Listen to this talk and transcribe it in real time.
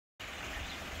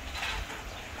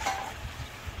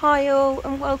Hi all,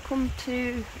 and welcome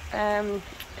to the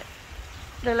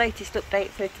latest update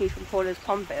for Keith and Paula's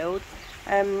pond build.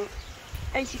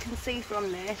 As you can see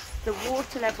from this, the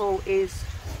water level is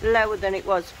lower than it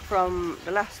was from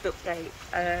the last update.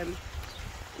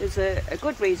 There's a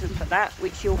good reason for that,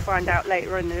 which you'll find out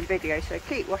later on in the video, so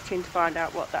keep watching to find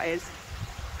out what that is.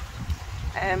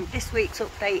 This week's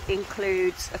update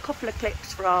includes a couple of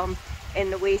clips from in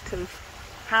the week of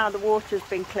how the water's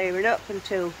been clearing up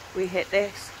until we hit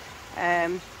this,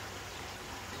 and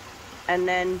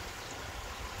then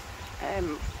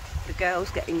the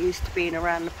girls getting used to being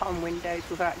around the pond windows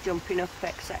without jumping up,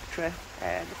 etc.,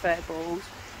 the fur balls.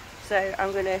 So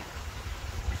I'm going to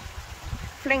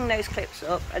fling those clips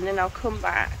up and then I'll come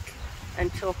back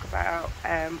and talk about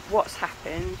what's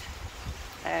happened.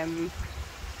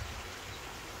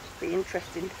 Be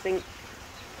interesting to think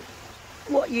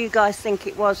what you guys think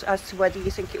it was, as to whether you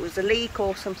think it was a leak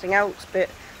or something else. But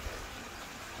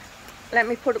let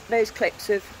me put up those clips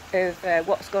of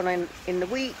what's gone on in the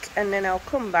week, and then I'll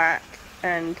come back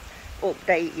and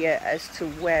update you as to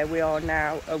where we are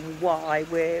now and why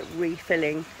we're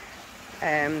refilling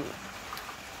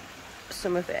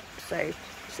some of it. So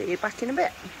see you back in a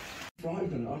bit.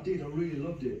 Thriving, I really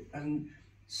loved it, and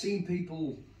seeing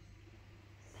people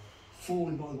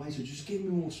falling by the wayside just gave me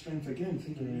more strength again,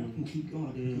 thinking I can keep going,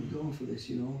 I can keep going for this,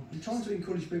 you know. And trying to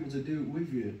encourage people to do it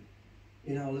with you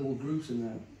in our little groups and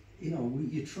that, you know,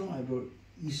 you try, but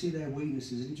you see their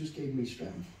weaknesses, and it just gave me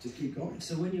strength to keep going.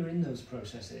 So when you're in those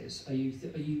processes, are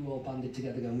you all banded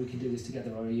together going, we can do this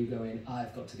together, or are you going,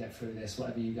 I've got to get through this,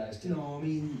 whatever you guys do? No, I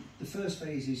mean, the first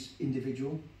phase is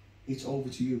individual, it's over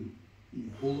to you.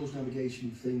 All those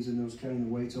navigation things and those carrying the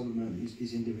weight over the mountain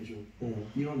is individual.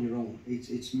 You're on your own.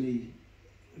 It's me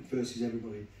versus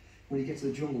everybody. When you get to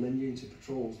the jungle, then you're into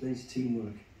patrols, then it's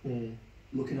teamwork.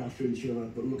 Looking after each other,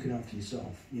 but looking after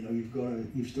yourself. You know,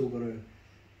 you've still got to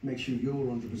make sure you're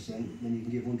 100%, then you can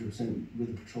give 100%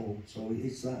 with the patrol. So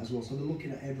it's that as well. So they're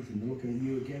looking at everything. They're looking at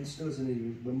you against us,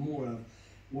 and but more of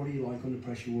what are you like under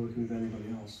pressure working with anybody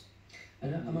else,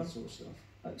 and that sort of stuff.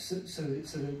 Because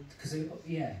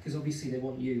obviously they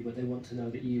want you, but they want to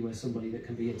know that you are somebody that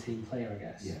can be a team player, I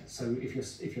guess. Yeah. So if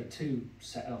you're too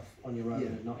set off on your own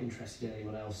and not interested in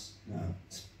anyone else, no,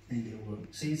 ain't gonna work.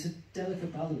 So it's a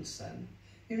delicate balance then.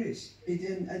 It is.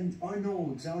 And I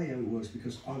know exactly how it works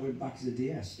because I went back as a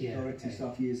DS, directing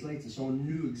staff years later, so I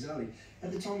knew exactly.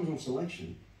 At the time I was on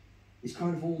selection, it's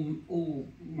kind of all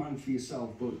man for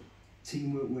yourself, but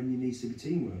teamwork when you needs to be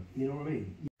teamwork. You know what I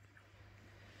mean?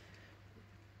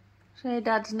 So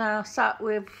Dad's now sat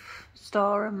with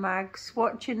Star and Mags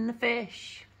watching the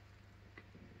fish.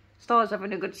 Star's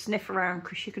having a good sniff around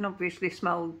because she can obviously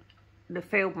smell the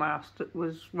field mouse that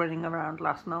was running around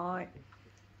last night.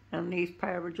 And these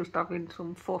pair are just having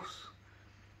some fuss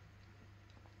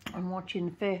and watching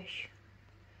the fish.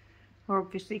 We're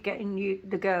obviously getting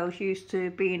the girls used to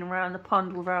being around the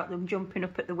pond without them jumping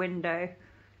up at the window.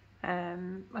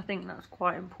 I think that's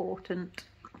quite important,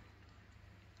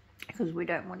 because we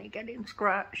don't want it getting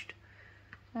scratched.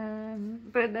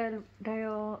 But they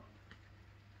are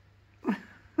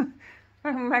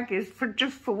Maggie's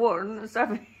just for once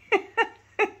having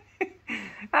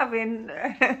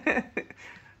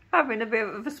a bit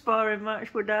of a sparring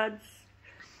match with Dad's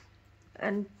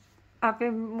and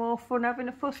having more fun having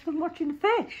a fuss than watching the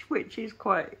fish, which is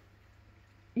quite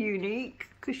unique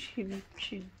because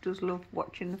she does love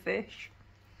watching the fish.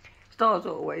 Star's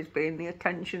always been the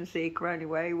attention seeker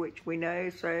anyway, which we know,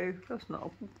 so that's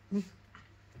not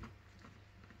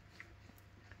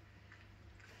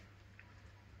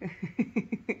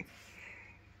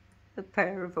the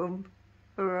pair of them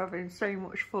are having so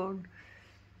much fun.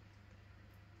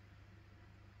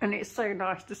 And it's so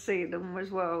nice to see them as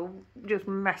well, just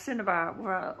messing about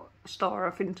without Star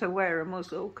having to wear a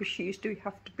muzzle, because she used to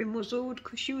have to be muzzled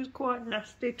because she was quite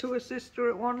nasty to her sister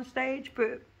at one stage,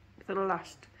 but for the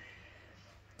last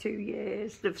 2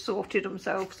 years they've sorted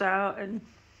themselves out, and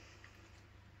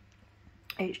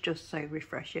it's just so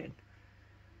refreshing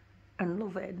and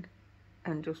loving,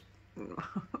 and just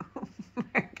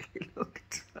look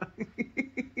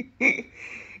tiny.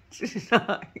 She's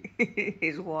like,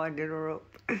 he's winding her up.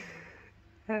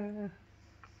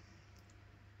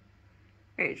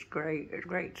 It's great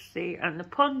to see, and the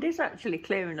pond is actually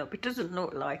clearing up. It doesn't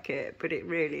look like it, but it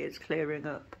really is clearing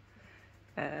up.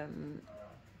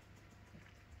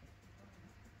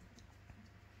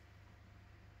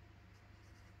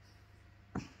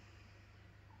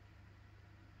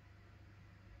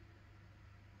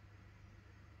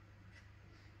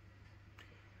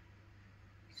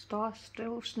 Star's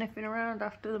still sniffing around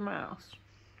after the mouse.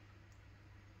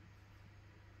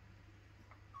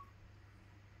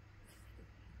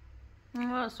 Oh,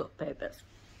 that's what babies.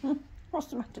 What's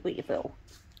the matter with you, Phil?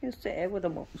 You sit here with the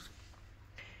mums.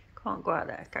 Can't go out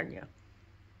there, can you?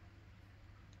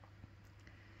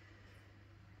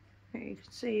 You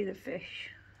can see the fish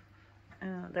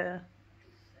out there.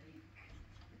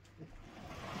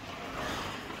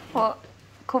 What?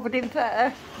 Covered in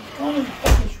fur? Can't even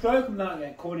fucking stroke them without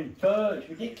getting covered in fur. It's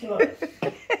ridiculous.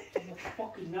 My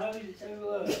fucking nose, it's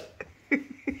everywhere.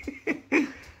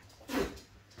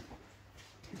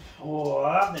 Oh,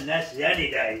 I'm the nasty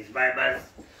any days, babies.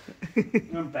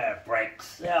 Them bad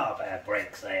bricks. They are bad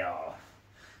bricks, they are.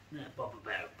 They're proper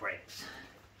bad bricks.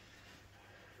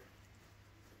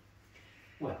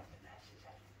 Well,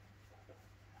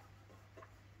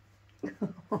 the nasty.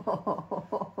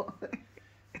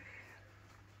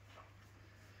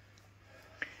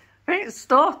 It's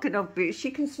stalking of it. She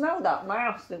can smell that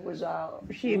mouse that was out.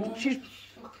 She's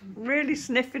really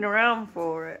sniffing around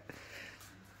for it.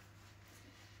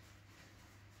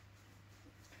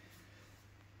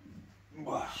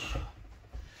 Well,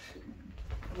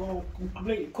 I'm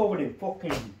completely covered in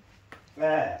fucking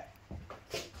hair.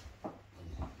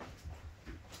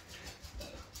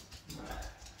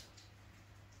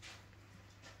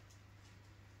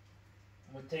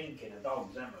 We're thinking of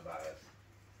dogs, am I, about it?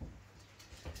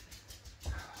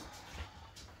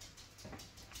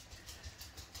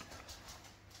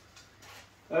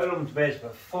 I love them to bits,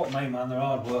 but fuck me, man, they're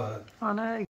hard work. I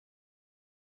know.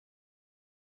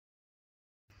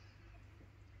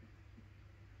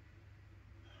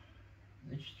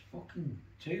 They're just fucking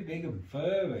too big and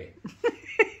furry.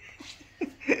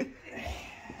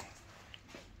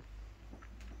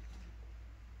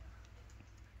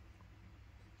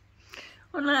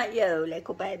 Unlike you,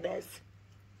 little babies.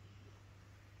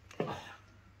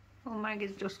 Oh,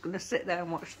 Maggie's just going to sit there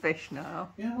and watch fish now.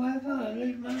 Yeah, whatever,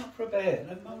 leave them out for a bit.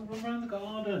 Let them run around the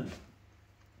garden.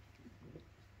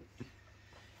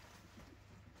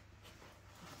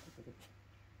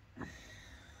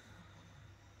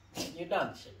 You're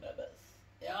dancing, babies.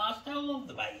 Yeah, I still love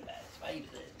the babies. Babies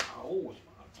are always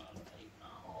my baby.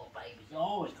 Oh, babies, you're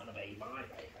always going to be my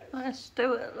baby. Let's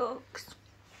Stuart looks.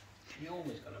 You're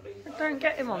always going to be my Don't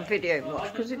get him on video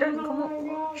much because he don't come up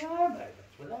much.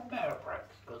 With that better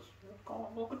practice, because you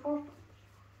can't look at us.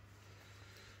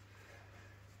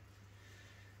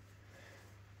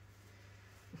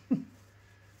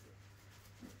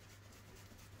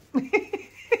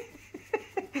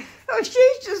 Oh,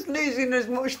 she's just losing as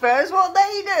much fur as what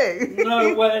they do.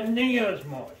 Nowhere near as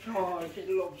much. Oh, she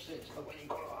loves it. So when you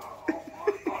go, oh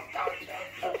my God, Daddy,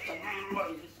 that's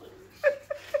amazing.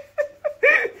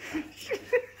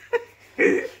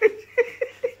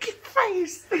 Look at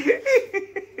face.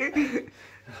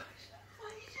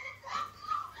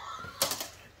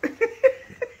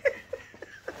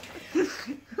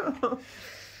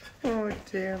 Oh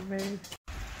dear me.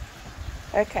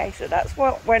 Okay, so that's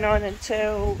what went on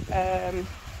until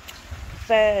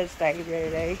Thursday,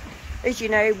 really. As you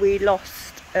know, we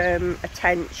lost a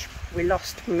tench, we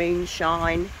lost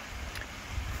Moonshine.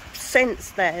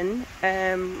 Since then,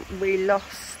 we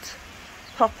lost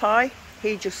Popeye.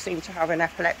 He just seemed to have an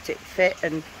epileptic fit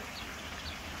and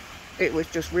it was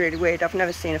just really weird. I've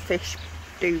never seen a fish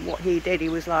do what he did. He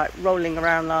was like rolling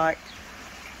around like...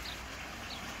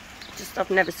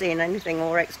 I've never seen anything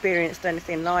or experienced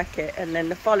anything like it. And then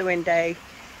the following day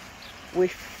we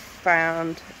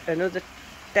found another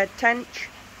dead tench,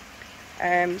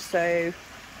 so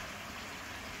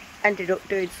ended up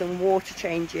doing some water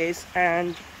changes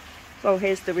and well,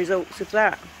 here's the results of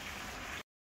that.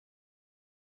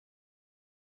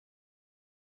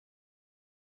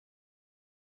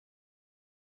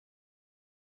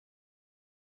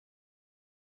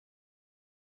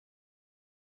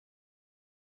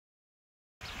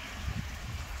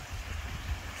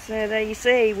 So there you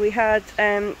see, we had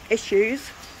issues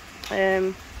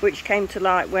which came to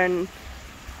light when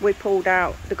we pulled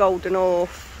out the golden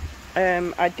orph.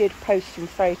 I did post some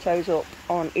photos up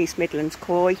on East Midlands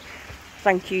Koi.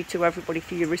 Thank you to everybody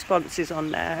for your responses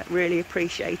on there, really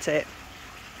appreciate it.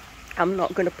 I'm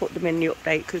not going to put them in the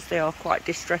update because they are quite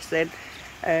distressing.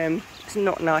 It's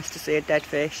not nice to see a dead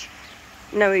fish.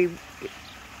 No, he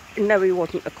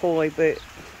wasn't a koi, but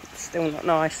it's still not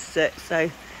nice. So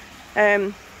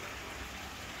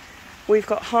we've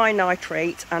got high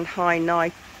nitrate and high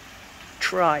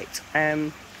nitrite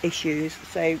issues.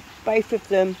 So both of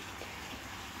them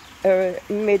are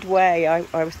midway, I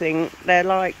think. They're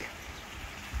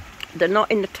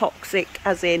not in the toxic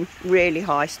as in really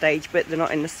high stage, but they're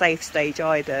not in the safe stage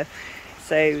either.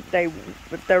 So they're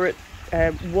at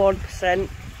 1%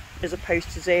 as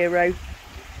opposed to 0.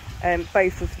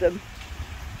 Both of them.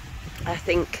 I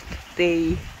think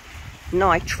the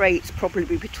nitrates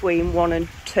probably between 1 and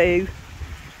 2,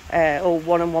 or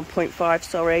 1 and 1.5,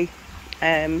 sorry.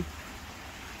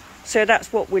 So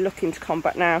that's what we're looking to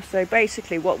combat now. So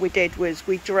basically what we did was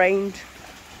we drained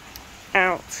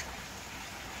out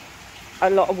a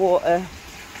lot of water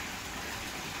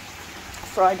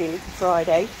Friday.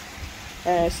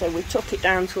 So we took it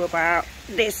down to about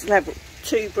this level,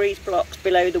 2 breeze blocks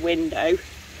below the window,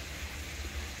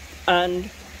 and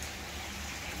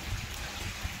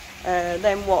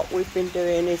then what we've been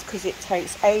doing is, because it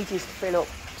takes ages to fill up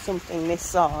something this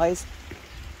size,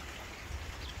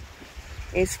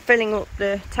 is filling up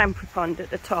the temporary pond at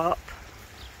the top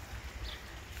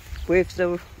with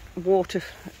the water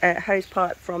hose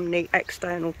pipe from the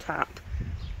external tap.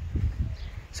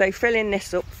 So filling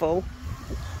this up full,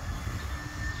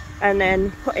 and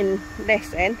then putting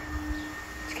this in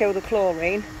to kill the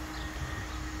chlorine,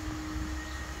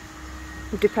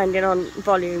 depending on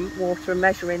volume, water, and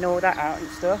measuring all that out and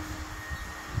stuff.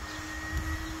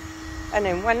 And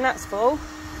then when that's full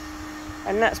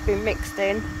and that's been mixed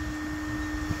in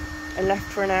and left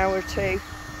for an hour or 2,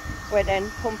 we're then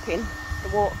pumping the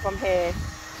water from here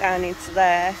down into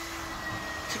there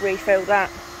to refill that.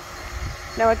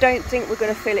 Now I don't think we're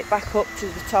going to fill it back up to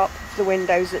the top of the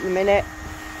windows at the minute.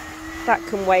 That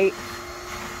can wait.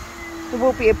 There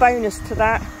will be a bonus to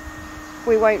that.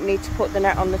 We won't need to put the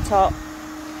net on the top,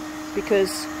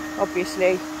 because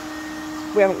obviously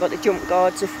we haven't got the jump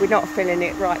guards. If we're not filling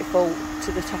it right full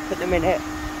to the top at the minute,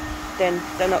 then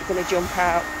they're not going to jump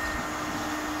out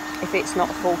if it's not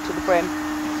full to the brim.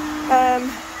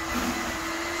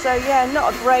 So yeah,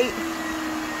 not a great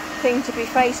thing to be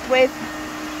faced with.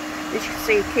 As you can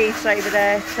see, Keith's over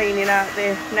there cleaning out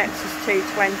the Nexus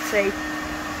 220,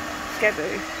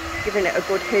 giving it a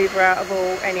good hoover out of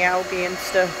all any algae and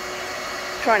stuff,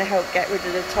 trying to help get rid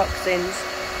of the toxins.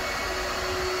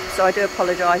 So I do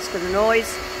apologise for the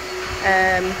noise.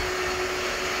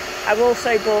 I've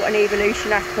also bought an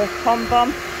Evolution Aqua Pond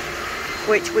Bomb,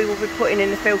 which we will be putting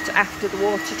in the filter after the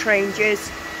water changes.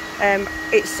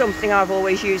 It's something I've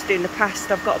always used in the past,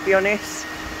 I've got to be honest,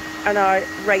 and I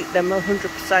rate them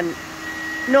 100%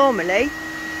 normally.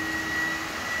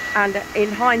 And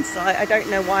in hindsight, I don't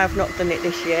know why I've not done it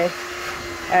this year,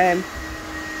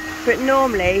 but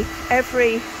normally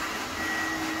every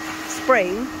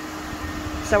spring,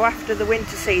 so after the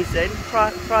winter season,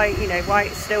 you know, while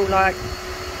it's still like,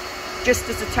 just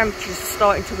as the temperatures are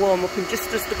starting to warm up and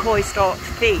just as the koi start to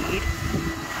feed,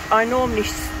 I normally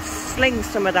sling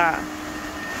some of that,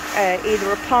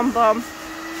 either a pond bomb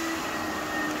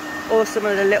or some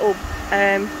of the little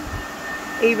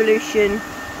Evolution,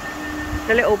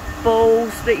 the little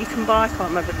balls that you can buy, I can't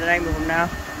remember the name of them now,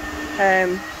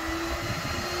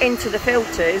 into the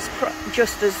filters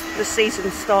just as the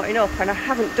season's starting up. And I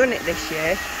haven't done it this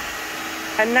year,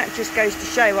 and that just goes to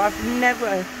show I've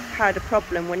never had a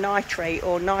problem with nitrate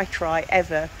or nitrite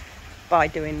ever by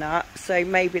doing that. So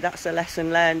maybe that's a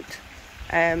lesson learnt,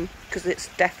 because it's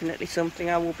definitely something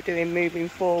I will be doing moving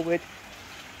forward,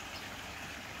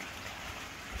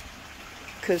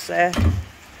 because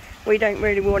we don't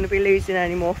really want to be losing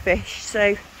any more fish.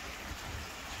 So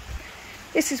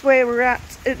this is where we're at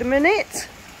the minute,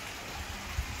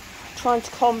 trying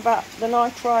to combat the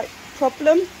nitrite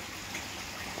problem.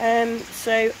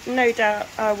 So no doubt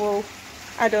I will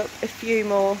add up a few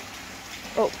more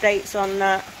updates on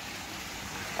that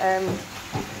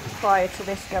prior to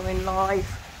this going live,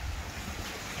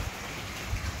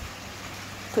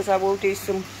 because I will do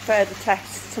some further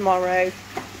tests tomorrow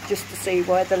just to see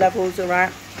where the levels are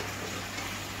at.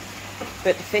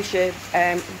 But the fish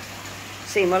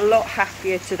seem a lot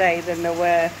happier today than they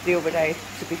were the other day,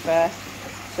 to be fair.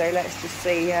 So let's just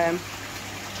see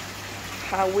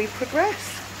how we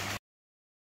progress.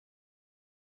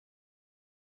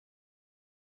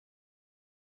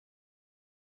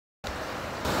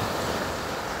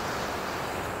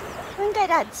 Go and get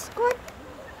Dads. Go on.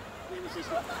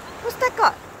 What's that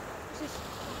got?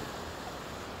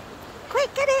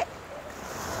 Quick, get it.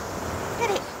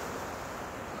 Get it.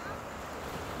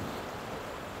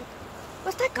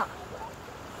 What's that got?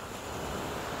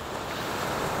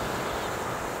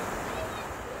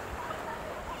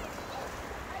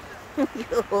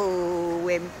 You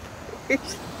wimp.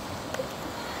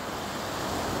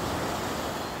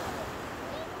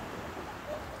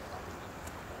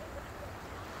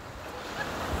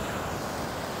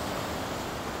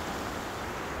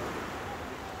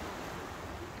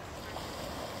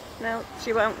 No,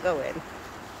 she won't go in.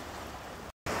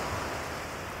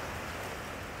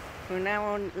 We're now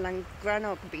on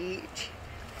Llangrannog Beach,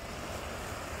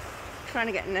 trying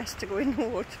to get Ness to go in the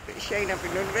water, but she ain't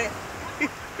having none of it.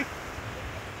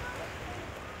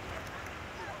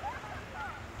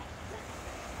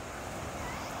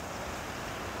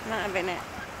 not having it.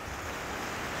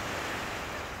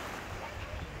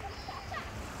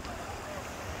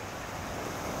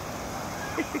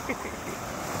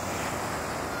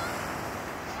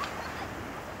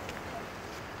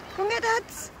 Come get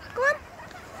Dads. Go on.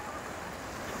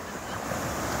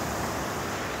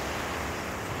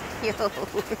 Yo.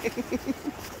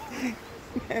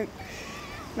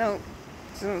 No.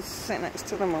 Don't sit next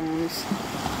to the mums.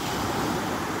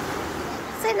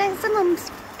 Sit next to mums.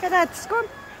 Get Dads. Go on.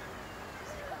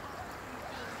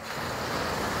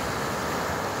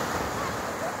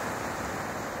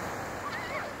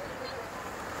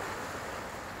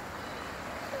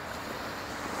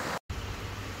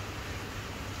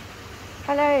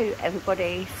 Hello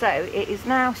everybody, so it is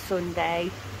now Sunday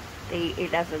the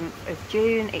 11th of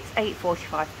June, it's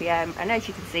 8:45 p.m. and as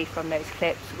you can see from those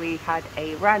clips we had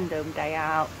a random day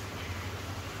out.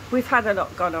 We've had a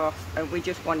lot gone off and we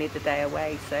just wanted the day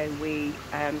away, so we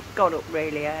got up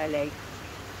really early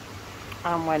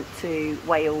and went to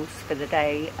Wales for the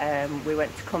day. We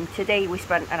went to Cwmtyddy, we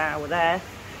spent an hour there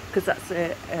because that's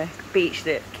a beach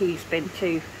that Keith's been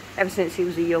to ever since he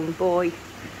was a young boy.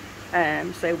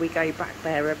 So we go back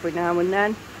there every now and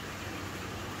then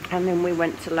we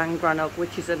went to Llangrannog,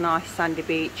 which is a nice sandy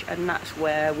beach, and that's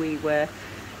where we were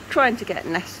trying to get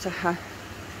Ness to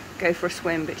go for a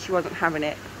swim, but she wasn't having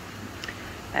it.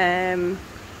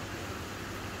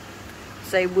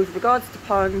 So with regards to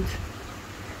pond,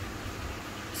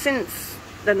 since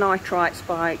the nitrite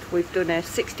spike we've done a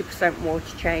 60%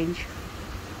 water change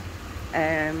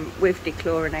with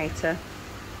dechlorinator.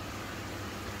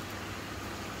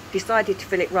 Decided to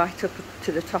fill it right up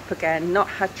to the top again, not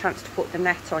had chance to put the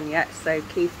net on yet, so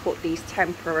Keith put these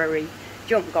temporary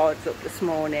jump guards up this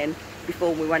morning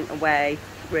before we went away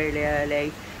really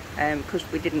early, because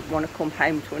we didn't want to come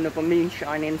home to another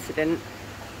moonshine incident,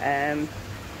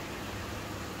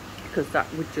 because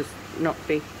that would just not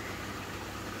be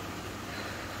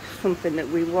something that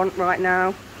we want right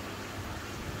now.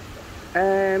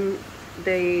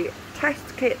 The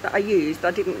test kit that I used,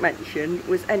 I didn't mention,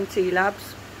 was NT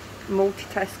Labs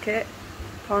multi-test kit,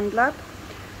 Pond Lab.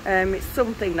 It's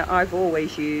something that I've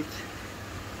always used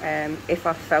if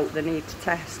I felt the need to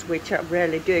test, which I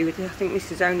rarely do. I think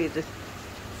this is only the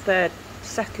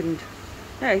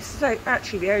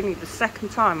actually only the second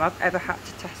time I've ever had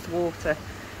to test water,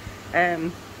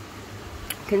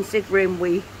 considering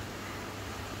we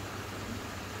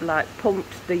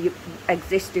pumped the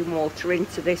existing water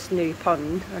into this new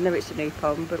pond. I know it's a new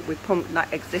pond, but we pumped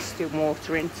that existing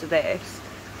water into this.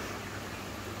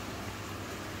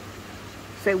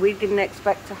 So we didn't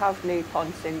expect to have new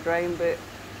pond syndrome, but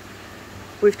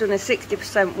we've done a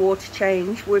 60% water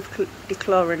change with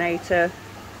dechlorinator,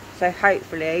 so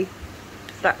hopefully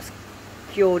that's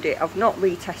cured it. I've not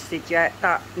retested yet,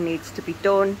 that needs to be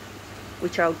done,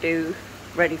 which I'll do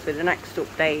ready for the next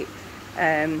update.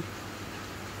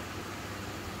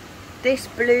 This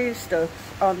blue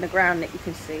stuff on the ground that you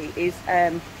can see is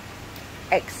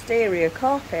exterior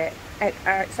carpet,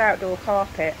 it's outdoor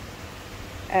carpet.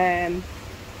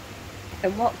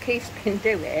 And what Keith's been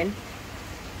doing,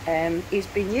 he's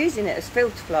been using it as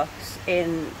filter floss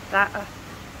in that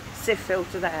sieve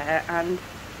filter there, and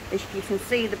as you can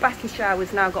see the backy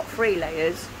shower's now got 3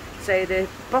 layers, so the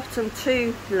bottom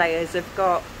 2 layers have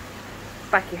got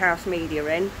Backy House media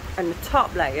in, and the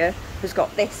top layer has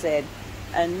got this in,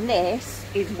 and this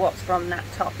is what's from that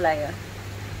top layer.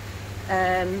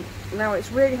 Now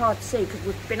it's really hard to see because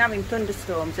we've been having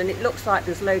thunderstorms and it looks like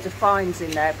there's loads of fines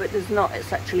in there, but there's not.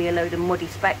 It's actually a load of muddy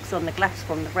specks on the glass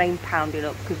from the rain pounding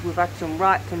up, because we've had some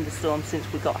right thunderstorms since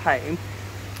we got home.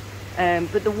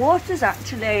 But the water's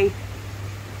actually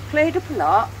cleared up a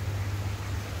lot.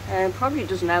 Probably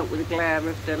doesn't help with the glare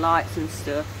of the lights and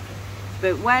stuff,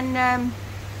 but when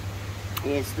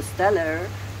here's the Stella,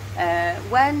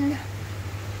 when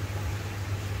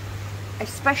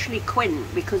especially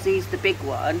Quint, because he's the big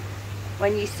one,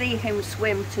 when you see him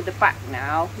swim to the back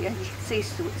now, you can see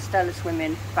Stella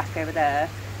swimming back over there,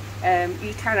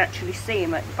 you can actually see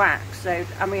him at the back. So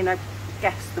I mean, I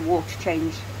guess the water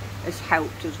change has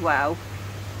helped as well,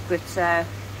 but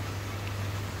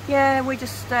yeah, we're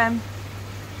just gonna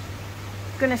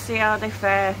see how they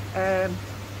fare.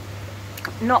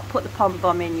 Not put the pond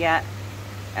bomb in yet.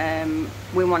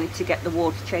 We wanted to get the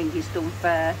water changes done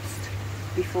first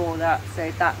before that, so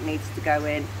that needs to go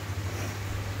in.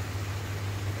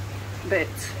 But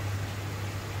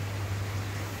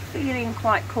feeling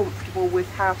quite comfortable with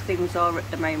how things are at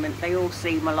the moment. They all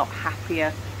seem a lot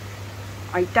happier.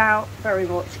 I doubt very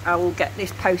much I will get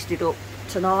this posted up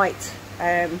tonight,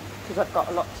 because I've got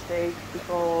a lot to do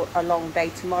before a long day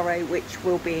tomorrow, which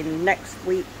will be in next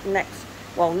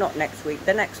well, not next week,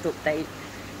 the next update.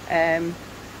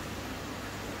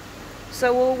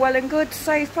 So all well and good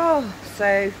so far.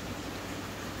 So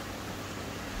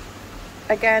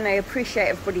again, I appreciate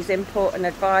everybody's input and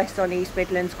advice on East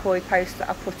Midlands koi posts that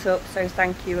I put up, so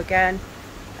thank you again.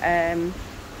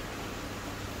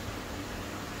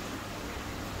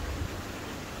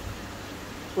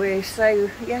 We're so,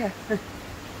 yeah,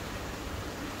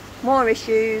 more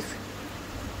issues,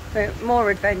 more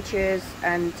adventures,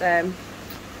 and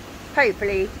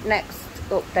hopefully next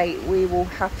update we will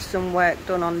have some work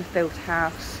done on the filter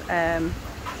house,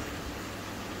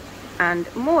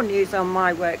 and more news on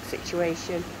my work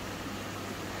situation,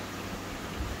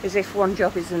 as if one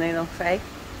job isn't enough, eh?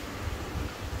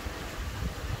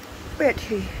 But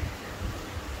I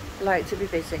like to be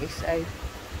busy, so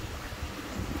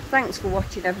thanks for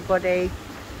watching, everybody.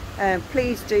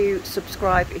 Please do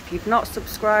subscribe if you've not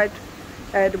subscribed.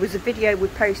 There was a video we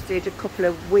posted a couple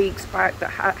of weeks back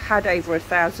that had over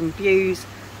 1,000 views,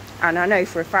 and I know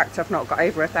for a fact I've not got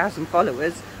over 1,000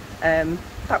 followers.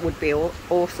 That would be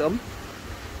awesome.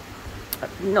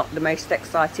 Not the most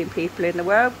exciting people in the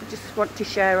world, but just want to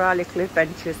share our little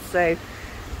adventures. So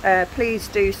please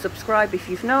do subscribe if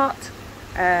you've not.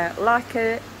 Like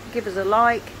it, give us a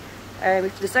like.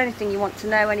 If there's anything you want to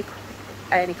know,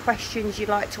 any questions you'd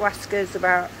like to ask us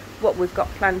about what we've got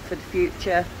planned for the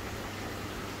future,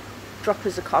 drop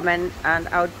us a comment and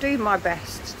I'll do my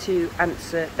best to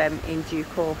answer them in due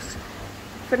course.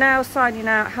 For now, signing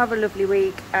out, have a lovely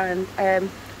week, and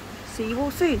see you all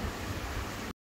soon.